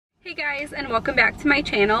Hey guys, and welcome back to my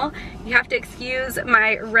channel. You have to excuse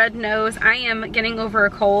my red nose. I am getting over a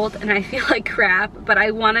cold and I feel like crap, but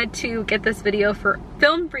I wanted to get this video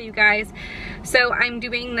filmed for you guys. So I'm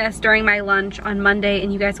doing this during my lunch on Monday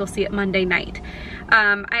and you guys will see it Monday night.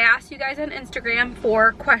 I asked you guys on Instagram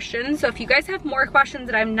for questions. So if you guys have more questions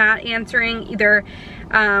that I'm not answering, either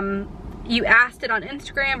you asked it on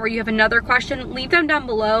Instagram or you have another question, leave them down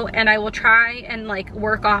below and I will try and like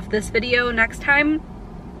work off this video next time.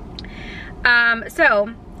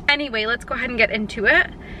 So anyway, let's go ahead and get into it.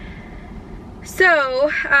 So,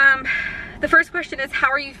 the first question is, how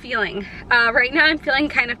are you feeling? Right now I'm feeling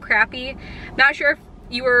kind of crappy. Not sure if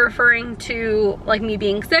you were referring to like me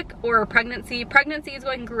being sick or pregnancy. Pregnancy is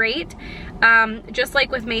going great. Just like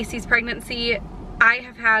with Macy's pregnancy, I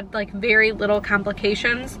have had like very little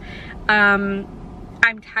complications. I'm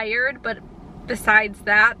tired, but besides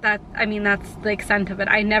that, I mean, that's the extent of it.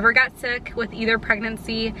 I never got sick with either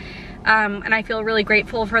pregnancy, and I feel really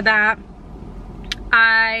grateful for that.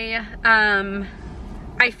 I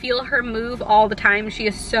feel her move all the time. She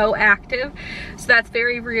is so active, so that's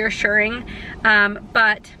very reassuring.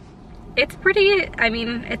 But it's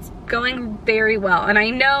it's going very well, and I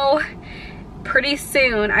know pretty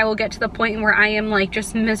soon I will get to the point where I am like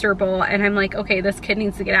just miserable and I'm like, okay, this kid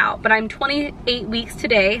needs to get out. But I'm 28 weeks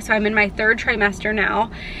today, so I'm in my third trimester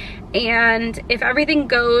now, and if everything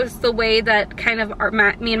goes the way that kind of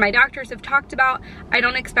me and my doctors have talked about, I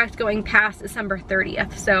don't expect going past December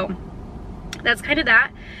 30th. So that's kind of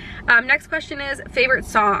that. Next question is favorite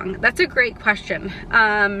song. That's a great question.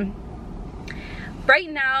 Right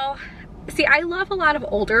now, see, I love a lot of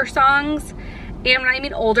older songs. And when I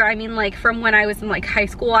mean older, I mean like from when I was in like high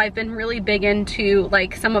school. I've been really big into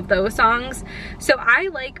like some of those songs. So I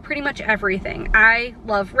like pretty much everything. I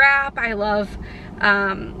love rap, I love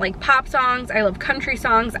like pop songs, I love country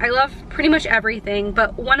songs, I love pretty much everything.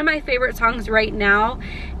 But one of my favorite songs right now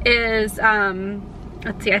is,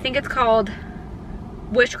 let's see, I think it's called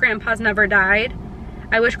Wish Grandpa's Never Died.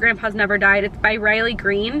 I Wish Grandpa's Never Died. It's by Riley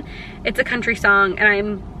Green. It's a country song and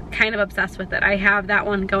I'm kind of obsessed with it. I have that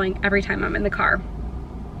one going every time I'm in the car.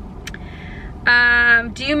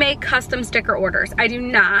 Do you make custom sticker orders? I do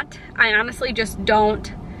not. I honestly just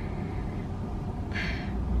don't.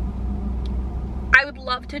 I would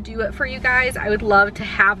love to do it for you guys. I would love to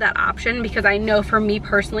have that option because I know for me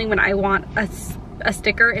personally, when I want a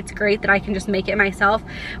sticker, it's great that I can just make it myself.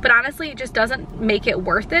 But honestly, it just doesn't make it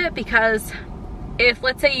worth it, because if,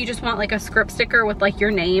 let's say you just want like a script sticker with like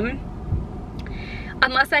your name,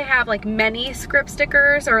 unless I have like many script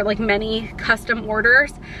stickers or like many custom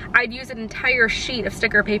orders, I'd use an entire sheet of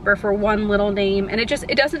sticker paper for one little name, and it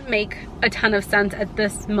doesn't make a ton of sense at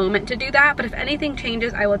this moment to do that. But if anything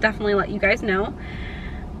changes, I will definitely let you guys know.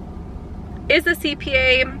 Is the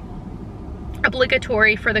CPA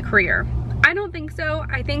obligatory for the career? I don't think so.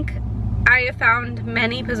 I think I have found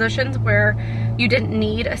many positions where you didn't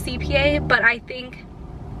need a CPA, but I think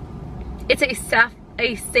it's a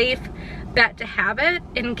safe bet to have it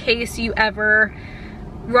in case you ever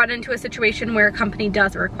run into a situation where a company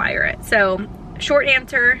does require it. So short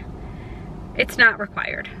answer, it's not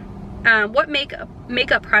required. What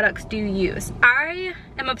makeup products do you use? I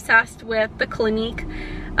am obsessed with the Clinique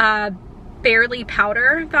Barely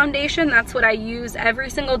Powder foundation. That's what I use every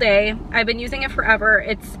single day. I've been using it forever.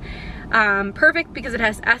 It's perfect because it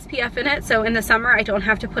has SPF in it, so in the summer I don't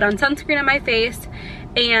have to put on sunscreen on my face.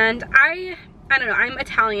 And I don't know, I'm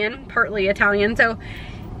Italian, partly Italian, so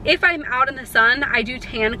if I'm out in the sun, I do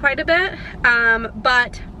tan quite a bit,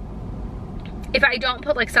 but if I don't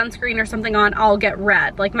put like sunscreen or something on, I'll get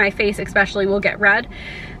red. Like my face especially will get red.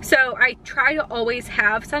 So I try to always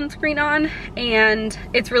have sunscreen on, and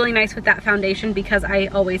it's really nice with that foundation because I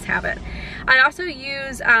always have it. I also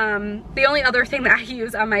use, the only other thing that I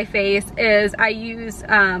use on my face is I use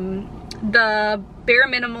the Bare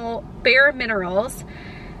Minerals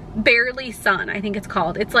Barely Sun, I think it's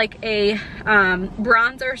called. It's like a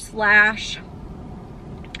bronzer slash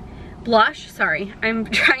blush. Sorry, I'm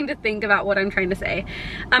trying to think about what I'm trying to say.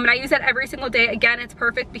 And I use that every single day. Again, it's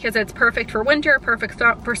perfect because it's perfect for winter, perfect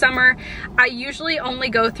for summer. I usually only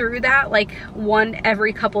go through that like one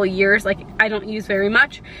every couple of years. Like I don't use very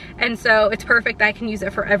much, and so it's perfect. I can use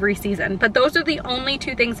it for every season. But those are the only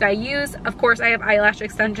two things that I use. Of course, I have eyelash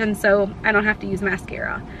extensions, so I don't have to use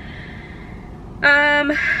mascara.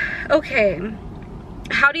 Okay.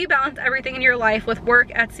 How do you balance everything in your life with work,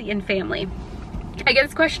 Etsy, and family? I get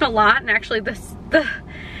this question a lot, and actually the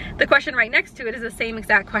question right next to it is the same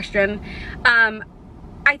exact question.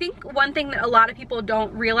 I think one thing that a lot of people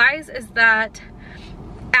don't realize is that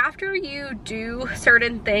after you do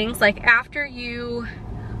certain things, like after you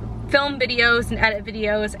film videos and edit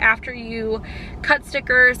videos, after you cut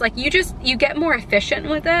stickers, like you get more efficient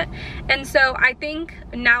with it. And so I think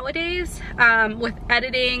nowadays with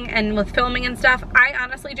editing and with filming and stuff, I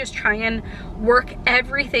honestly just try and work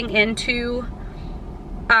everything into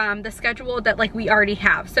the schedule that like we already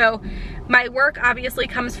have. So my work obviously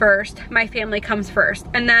comes first, my family comes first,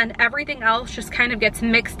 and then everything else just kind of gets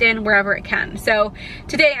mixed in wherever it can. So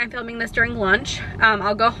today I'm filming this during lunch.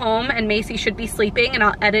 I'll go home and Macy should be sleeping, and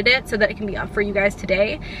I'll edit it so that it can be up for you guys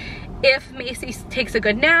today. If Macy takes a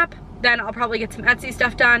good nap, then I'll probably get some Etsy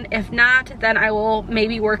stuff done. If not, then I will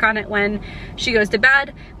maybe work on it when she goes to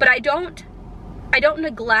bed. But I don't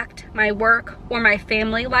neglect my work or my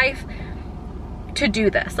family life to do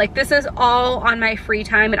this. Like, this is all on my free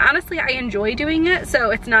time, and honestly I enjoy doing it, so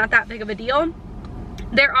it's not that big of a deal.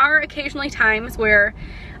 There are occasionally times where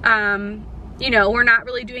you know, we're not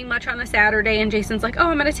really doing much on a Saturday and Jason's like, oh,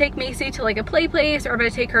 I'm gonna take Macy to like a play place, or I'm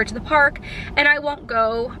gonna take her to the park, and I won't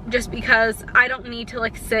go just because I don't need to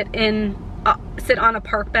like sit on a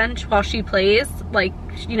park bench while she plays. Like,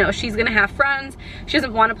 you know, she's gonna have friends. She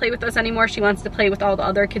doesn't want to play with us anymore. She wants to play with all the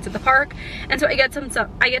other kids at the park, and so I get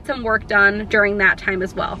some work done during that time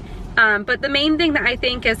as well. But the main thing that I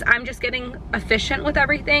think is I'm just getting efficient with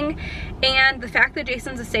everything, and the fact that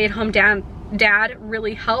Jason's a stay-at-home dad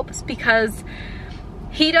really helps, because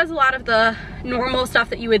he does a lot of the normal stuff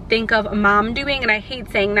that you would think of a mom doing, and I hate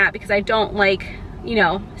saying that because I don't like, you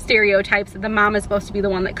know, stereotypes that the mom is supposed to be the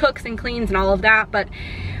one that cooks and cleans and all of that, but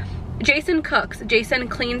Jason cooks, Jason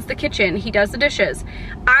cleans the kitchen, he does the dishes.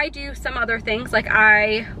 I do some other things, like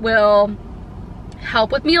I will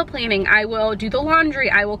help with meal planning, I will do the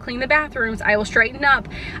laundry, I will clean the bathrooms, I will straighten up,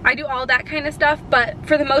 I do all that kind of stuff, but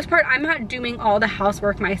for the most part, I'm not doing all the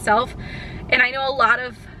housework myself. And I know a lot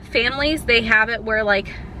of families, they have it where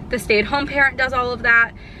like the stay-at-home parent does all of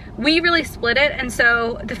that. We really split it, and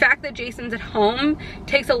so the fact that Jason's at home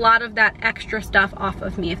takes a lot of that extra stuff off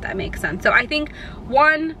of me, if that makes sense. So I think,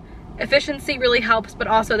 one, efficiency really helps, but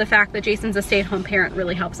also the fact that Jason's a stay-at-home parent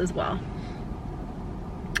really helps as well.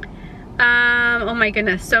 Oh my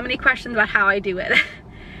goodness, so many questions about how I do it.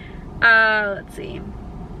 Let's see.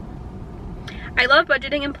 I love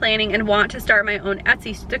budgeting and planning and want to start my own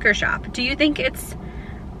Etsy sticker shop. Do you think it's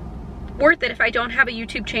worth it if I don't have a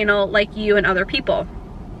YouTube channel like you and other people?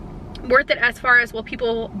 Worth it as far as will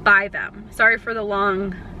people buy them? Sorry for the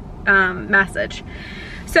long message.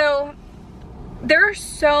 So there are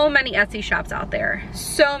so many Etsy shops out there,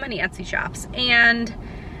 so many Etsy shops, and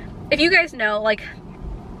if you guys know, like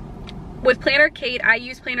with Planner Kate, I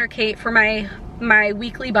use Planner Kate for my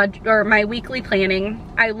weekly budget or my weekly planning.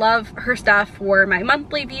 I love her stuff for my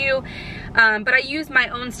monthly view, but I use my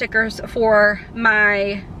own stickers for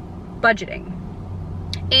my budgeting.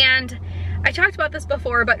 And I talked about this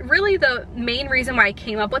before, but really the main reason why I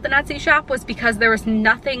came up with an Etsy shop was because there was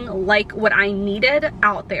nothing like what I needed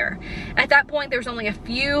out there. At that point, there was only a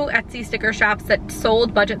few Etsy sticker shops that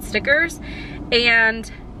sold budget stickers,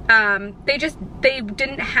 and they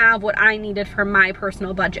didn't have what I needed for my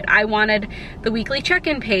personal budget. I wanted the weekly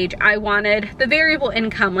check-in page. I wanted the variable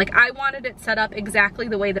income. Like, I wanted it set up exactly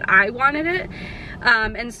the way that I wanted it.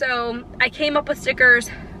 And so I came up with stickers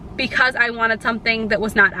because I wanted something that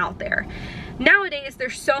was not out there. Nowadays,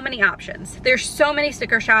 there's so many options. There's so many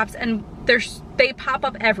sticker shops, and they pop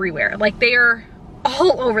up everywhere. Like, they are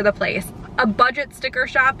all over the place. A budget sticker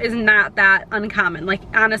shop is not that uncommon. Like,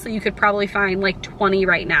 honestly, you could probably find like 20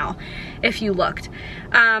 right now if you looked.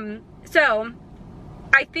 So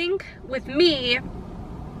I think with me,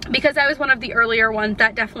 because I was one of the earlier ones,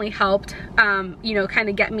 that definitely helped, you know, kind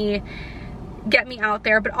of get me out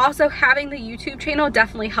there. But also having the YouTube channel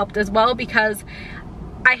definitely helped as well, because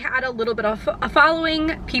I had a little bit of a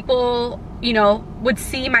following. People, you know, would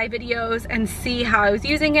see my videos and see how I was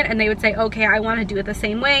using it, and they would say, okay, I want to do it the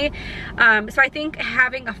same way. So I think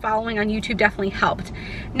having a following on YouTube definitely helped.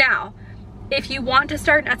 Now, if you want to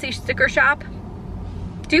start an Etsy sticker shop,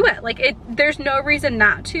 do it. Like, there's no reason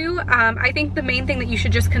not to. I think the main thing that you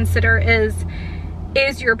should just consider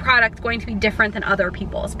is your product going to be different than other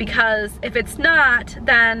people's? Because if it's not,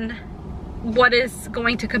 then what is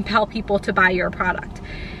going to compel people to buy your product?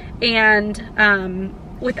 And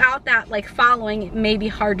without that like following, it may be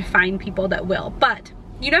hard to find people that will, but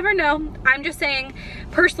you never know. I'm just saying,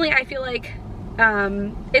 personally, I feel like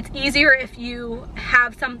it's easier if you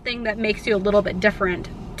have something that makes you a little bit different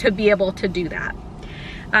to be able to do that.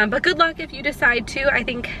 But good luck if you decide to. I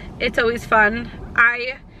think it's always fun.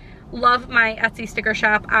 I love my Etsy sticker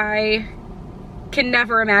shop. I can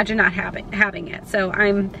never imagine not having it. So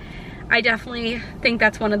I definitely think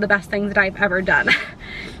that's one of the best things that I've ever done.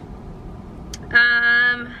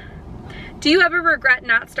 Do you ever regret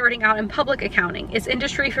not starting out in public accounting? Is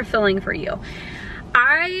industry fulfilling for you?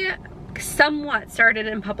 I somewhat started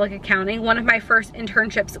in public accounting. One of my first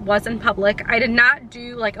internships was in public. I did not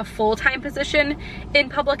do like a full-time position in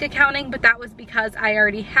public accounting, but that was because I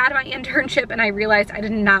already had my internship and I realized I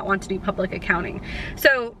did not want to do public accounting.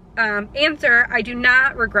 So answer, I do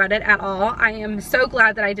not regret it at all. I am so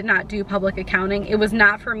glad that I did not do public accounting. It was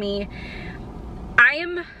not for me. I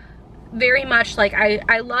am very much like,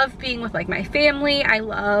 I love being with like my family. I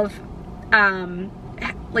love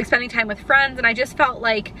like spending time with friends, and I just felt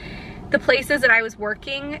like the places that I was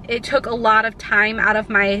working, it took a lot of time out of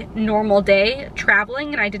my normal day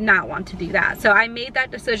traveling, and I did not want to do that. So I made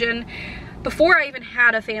that decision before I even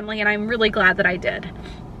had a family, and I'm really glad that I did.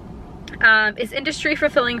 Is industry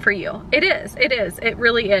fulfilling for you? It is, it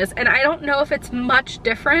really is. And I don't know if it's much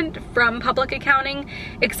different from public accounting,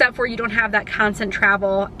 except for you don't have that constant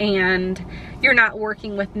travel and you're not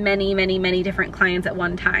working with many different clients at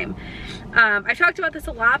one time. I talked about this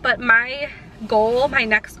a lot, but my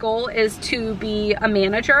next goal is to be a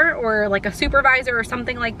manager or like a supervisor or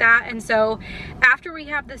something like that. And so after we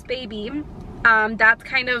have this baby, that's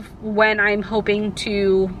kind of when I'm hoping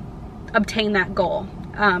to obtain that goal.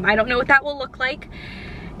 I don't know what that will look like,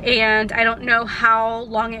 and I don't know how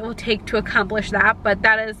long it will take to accomplish that, but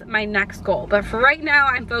that is my next goal. But for right now,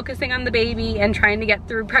 I'm focusing on the baby and trying to get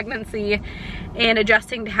through pregnancy and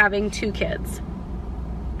adjusting to having 2 kids.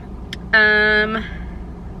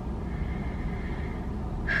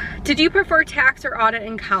 Did you prefer tax or audit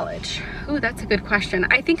in college? Ooh, that's a good question.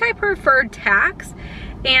 I think I preferred tax.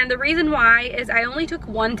 And the reason why is I only took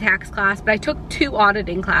 1 tax class, but I took 2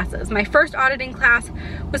 auditing classes. My first auditing class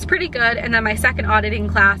was pretty good, and then my second auditing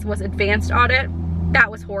class was advanced audit.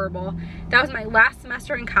 That was horrible. That was my last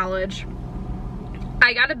semester in college.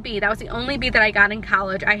 I got a B. That was the only B that I got in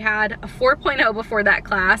college. I had a 4.0 before that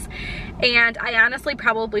class, and I honestly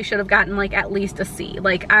probably should have gotten like at least a C.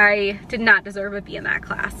 Like, I did not deserve a B in that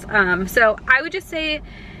class. So I would just say,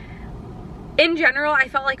 in general, I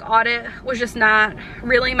felt like audit was just not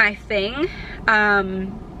really my thing.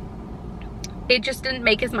 It just didn't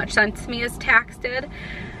make as much sense to me as tax did.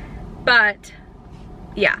 But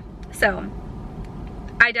yeah, so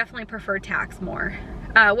I definitely prefer tax more.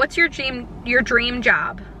 What's your dream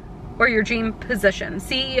job or your dream position?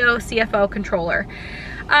 CEO, CFO, controller.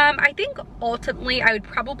 I think ultimately I would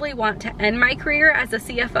probably want to end my career as a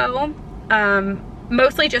CFO,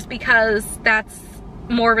 mostly just because that's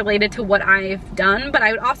more related to what I've done, but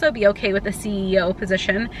I would also be okay with the CEO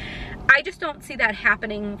position. I just don't see that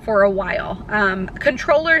happening for a while.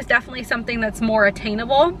 Controller is definitely something that's more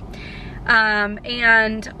attainable.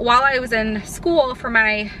 And while I was in school for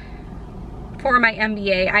my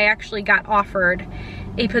MBA, I actually got offered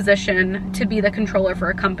a position to be the controller for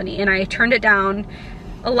a company, and I turned it down.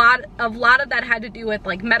 A lot of that had to do with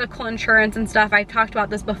like medical insurance and stuff. I've talked about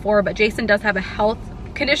this before, but Jason does have a health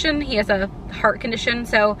condition. He has a heart condition,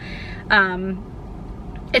 so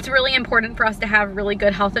it's really important for us to have really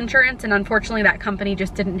good health insurance, and unfortunately that company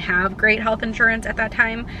just didn't have great health insurance at that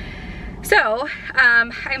time. So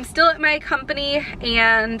I'm still at my company,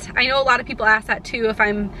 and I know a lot of people ask that too, if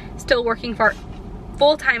I'm still working for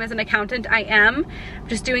full-time as an accountant. I am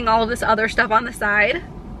just doing all of this other stuff on the side.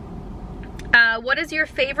 What is your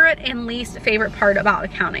favorite and least favorite part about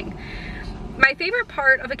accounting? My favorite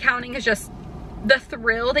part of accounting is just the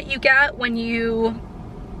thrill that you get when you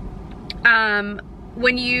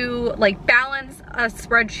like balance a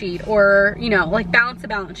spreadsheet, or like balance a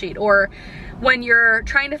balance sheet, or when you're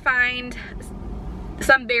trying to find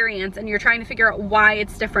some variance and you're trying to figure out why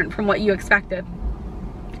it's different from what you expected.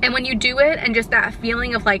 And when you do it, and just that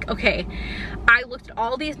feeling of like, okay, I looked at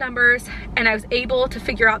all these numbers and I was able to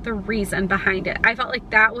figure out the reason behind it. I felt like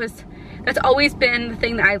that's always been the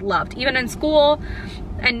thing that I loved, even in school,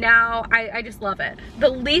 and now I just love it. The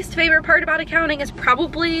least favorite part about accounting is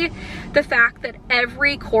probably the fact that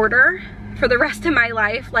every quarter for the rest of my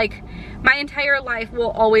life, like my entire life,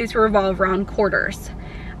 will always revolve around quarters.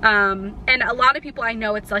 And a lot of people I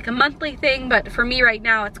know, it's like a monthly thing, but for me right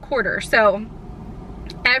now it's quarters. So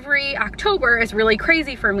every October is really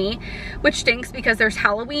crazy for me, which stinks because there's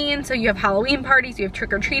Halloween, so you have Halloween parties, you have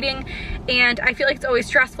trick-or-treating, and I feel like it's always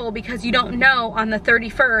stressful because you don't know on the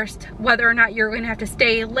 31st whether or not you're going to have to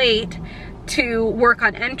stay late to work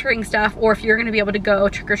on entering stuff, or if you're going to be able to go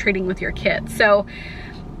trick-or-treating with your kids. So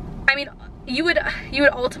I mean, you would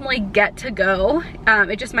ultimately get to go,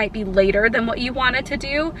 it just might be later than what you wanted to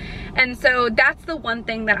do. And so that's the one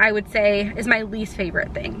thing that I would say is my least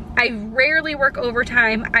favorite thing. I rarely work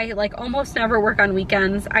overtime. I like almost never work on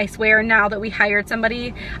weekends. I swear, now that we hired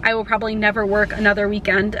somebody, I will probably never work another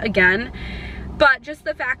weekend again. But just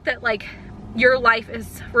the fact that like your life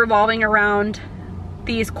is revolving around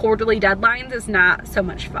these quarterly deadlines is not so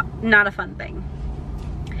much fun, not a fun thing.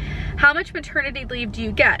 How much maternity leave do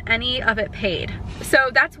you get? Any of it paid? So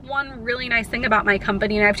that's one really nice thing about my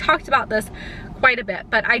company, and I've talked about this quite a bit,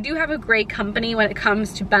 but I do have a great company when it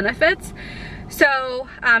comes to benefits. So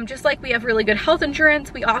just like we have really good health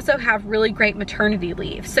insurance, we also have really great maternity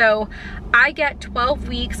leave. So I get 12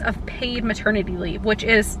 weeks of paid maternity leave, which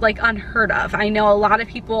is like unheard of. I know a lot of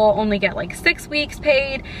people only get like 6 weeks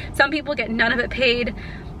paid. Some people get none of it paid.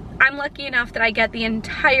 I'm lucky enough that I get the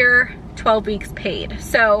entire 12 weeks paid.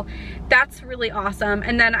 So that's really awesome.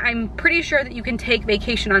 And then I'm pretty sure that you can take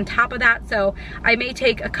vacation on top of that. So I may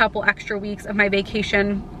take a couple extra weeks of my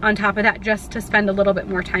vacation on top of that just to spend a little bit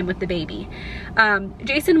more time with the baby.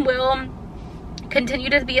 Jason will continue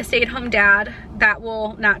to be a stay-at-home dad. That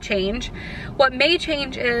will not change. What may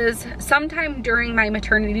change is sometime during my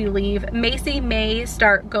maternity leave, Macy may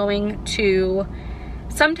start going to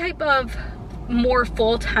some type of more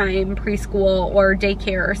full-time preschool or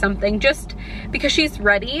daycare or something, just because she's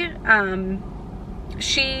ready.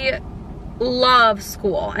 She loves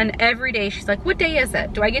school, and every day she's like, what day is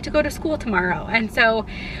it? Do I get to go to school tomorrow? And so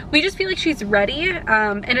we just feel like she's ready.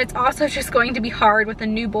 And it's also just going to be hard with a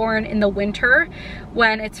newborn in the winter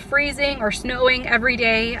when it's freezing or snowing every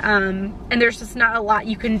day. And there's just not a lot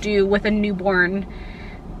you can do with a newborn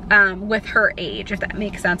with her age, if that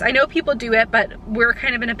makes sense. I know people do it, but we're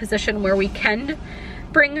kind of in a position where we can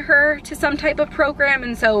bring her to some type of program,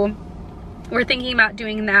 and so we're thinking about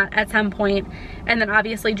doing that at some point. And then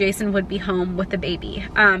obviously Jason would be home with the baby.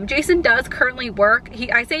 Jason does currently work.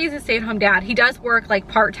 I say he's a stay-at-home dad. He does work like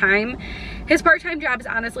part-time. His part-time job is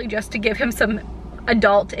honestly just to give him some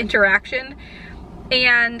adult interaction.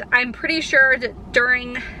 And I'm pretty sure that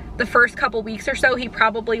during the first couple weeks or so, he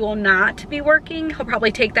probably will not be working. He'll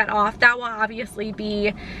probably take that off. That will obviously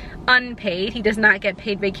be unpaid. He does not get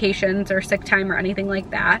paid vacations or sick time or anything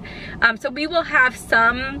like that. So we will have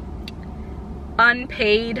some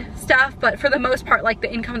unpaid stuff, but for the most part, like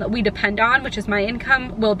the income that we depend on, which is my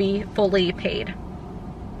income, will be fully paid.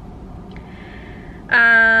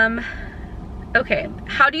 Okay,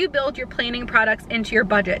 how do you build your planning products into your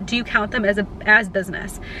budget? Do you count them as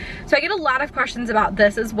business? So I get a lot of questions about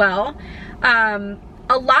this as well. A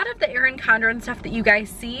lot of the Erin Condren stuff that you guys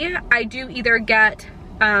see, I do either get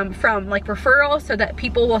from like referrals, so that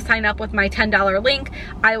people will sign up with my $10 link.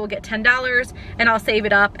 I will get $10 and I'll save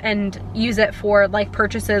it up and use it for like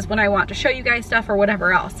purchases when I want to show you guys stuff or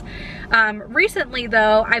whatever else. Recently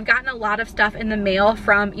though, I've gotten a lot of stuff in the mail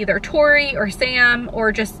from either Tori or Sam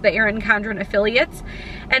or just the Erin Condren affiliates.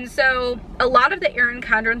 And so a lot of the Erin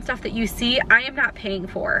Condren stuff that you see, I am not paying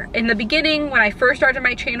for. In the beginning, when I first started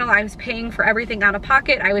my channel, I was paying for everything out of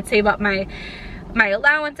pocket. I would save up my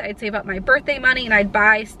allowance, I'd save up my birthday money, and I'd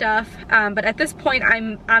buy stuff. But at this point,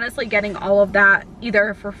 I'm honestly getting all of that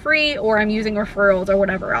either for free or I'm using referrals or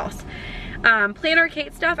whatever else. Planner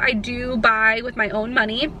Kate stuff, I do buy with my own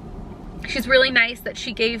money. She's really nice that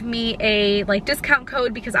she gave me a like discount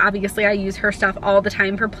code because obviously I use her stuff all the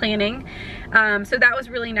time for planning. So that was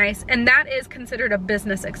really nice, and that is considered a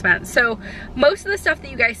business expense. So most of the stuff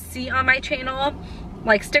that you guys see on my channel,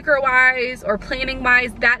 like sticker wise or planning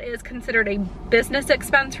wise, that is considered a business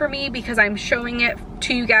expense for me because I'm showing it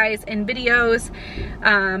to you guys in videos.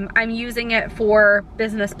 I'm using it for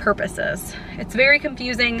business purposes. It's very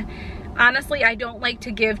confusing. Honestly, I don't like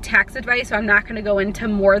to give tax advice, so I'm not going to go into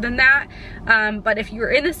more than that. But if you're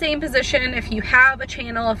in the same position, if you have a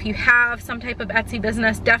channel, if you have some type of Etsy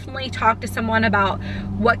business, definitely talk to someone about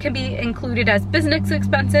what can be included as business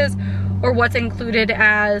expenses or what's included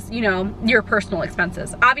as, you know, your personal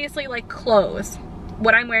expenses. Obviously, like clothes,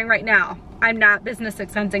 what I'm wearing right now, I'm not business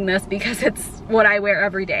expensing this because it's what I wear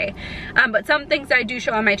every day. But some things I do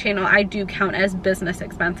show on my channel, I do count as business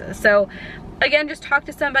expenses. So again, just talk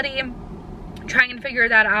to somebody, try and figure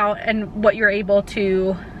that out, and what you're able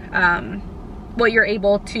to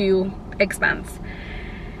expense.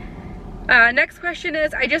 Next question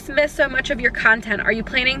is, I just missed so much of your content. Are you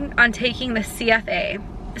planning on taking the CFA?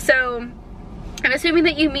 So I'm assuming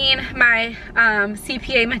that you mean my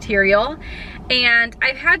CPA material. And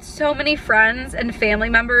I've had so many friends and family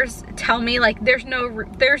members tell me like there's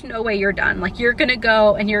no way you're done. Like you're gonna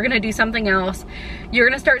go and you're gonna do something else. You're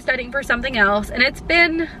gonna start studying for something else. And it's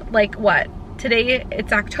been like what? Today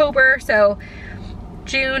it's October, so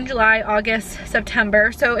June, July, August,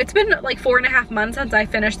 September. So it's been like 4.5 months since I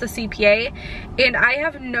finished the CPA, and I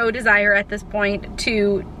have no desire at this point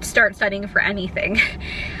to start studying for anything.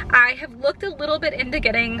 I have looked a little bit into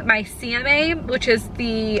getting my CMA, which is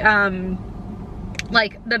the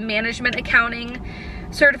like the management accounting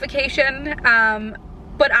certification,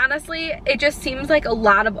 But honestly, it just seems like a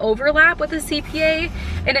lot of overlap with the CPA,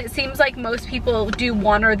 and it seems like most people do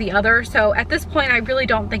one or the other. So at this point, I really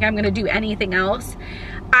don't think I'm gonna do anything else.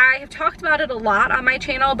 I have talked about it a lot on my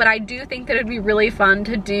channel, but I do think that it'd be really fun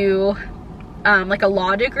to do like a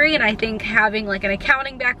law degree, and I think having like an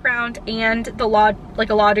accounting background and the law,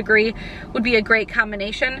 like a law degree, would be a great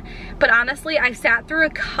combination. But honestly, I've sat through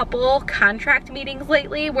a couple contract meetings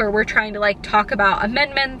lately where we're trying to like talk about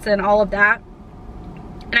amendments and all of that,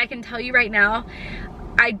 and I can tell you right now,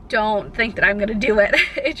 I don't think that I'm gonna do it.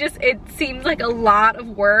 It seems like a lot of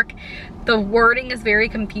work. The wording is very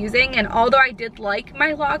confusing, and although I did like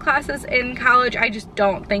my law classes in college, I just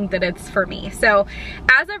don't think that it's for me. So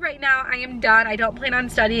as of right now, I am done. I don't plan on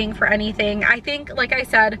studying for anything. I think, like I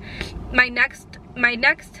said, my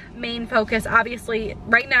next main focus, obviously,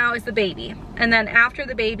 right now is the baby. And then after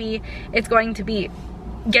the baby, it's going to be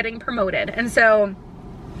getting promoted. And so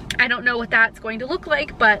I don't know what that's going to look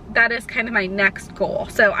like, but that is kind of my next goal.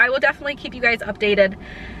 So I will definitely keep you guys updated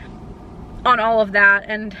on all of that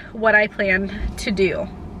and what I plan to do.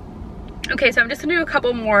 Okay, so I'm just gonna do a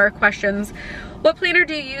couple more questions. What planner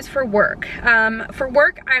do you use for work? For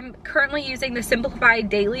work, I'm currently using the Simplified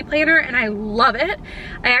Daily Planner, and I love it.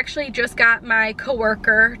 I actually just got my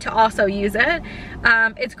coworker to also use it.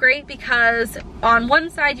 It's great because on one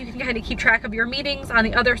side you can kind of keep track of your meetings, on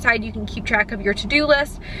the other side you can keep track of your to-do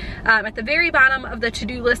list. At the very bottom of the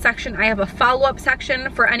to-do list section, I have a follow-up section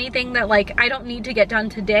for anything that like I don't need to get done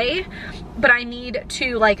today, but I need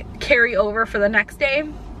to like carry over for the next day.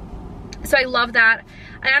 So I love that.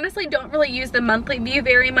 I honestly don't really use the monthly view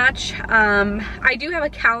very much. I do have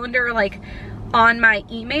a calendar like on my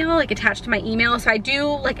email, like attached to my email. So I do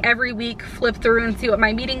like every week flip through and see what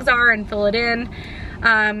my meetings are and fill it in.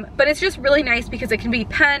 But it's just really nice because it can be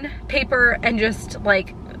pen, paper, and just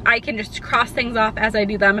like, I can just cross things off as I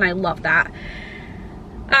do them, and I love that.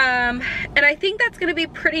 And I think that's gonna be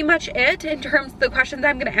pretty much it in terms of the questions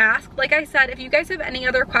I'm gonna ask. Like I said, if you guys have any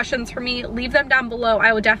other questions for me, leave them down below.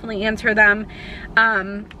 I will definitely answer them.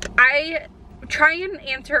 I try and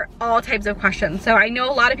answer all types of questions. So I know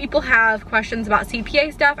a lot of people have questions about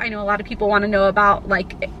CPA stuff. I know a lot of people wanna know about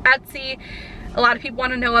like Etsy. A lot of people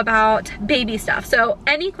want to know about baby stuff. So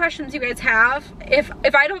any questions you guys have, if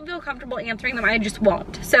I don't feel comfortable answering them, I just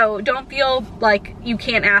won't. So don't feel like you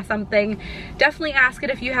can't ask something. Definitely ask it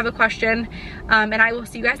if you have a question. And I will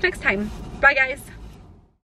see you guys next time. Bye guys.